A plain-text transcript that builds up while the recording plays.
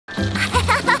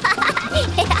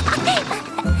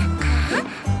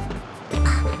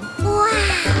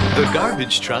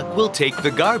garbage truck will take the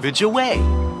garbage away.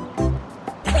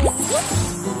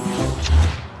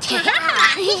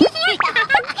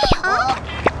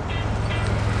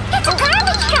 It's a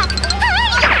garbage truck!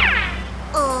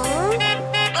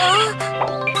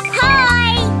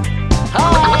 Hi!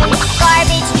 Hi!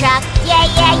 Garbage truck, yeah,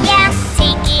 yeah, yeah.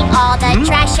 Taking all the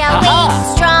trash away.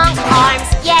 Strong arms,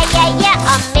 yeah, yeah, yeah.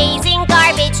 Amazing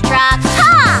garbage truck. Ha!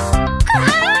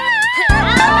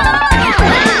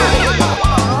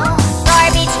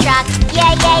 Garbage truck,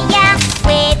 yeah, yeah, yeah.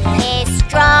 With his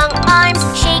strong arms,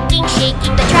 shaking,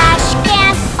 shaking the trash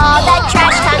can. All the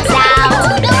trash comes out.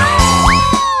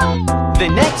 The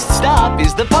next stop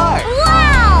is the park.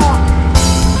 Wow!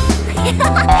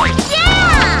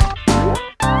 Yeah!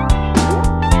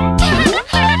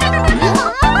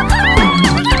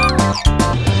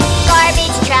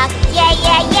 Garbage truck, yeah,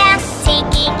 yeah, yeah.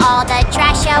 Taking all the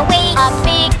trash away. A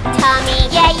big tummy,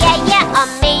 yeah, yeah, yeah.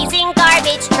 Amazing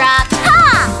garbage truck. Ha!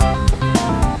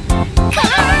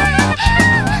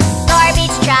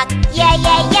 Garbage truck, yeah,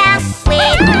 yeah, yeah.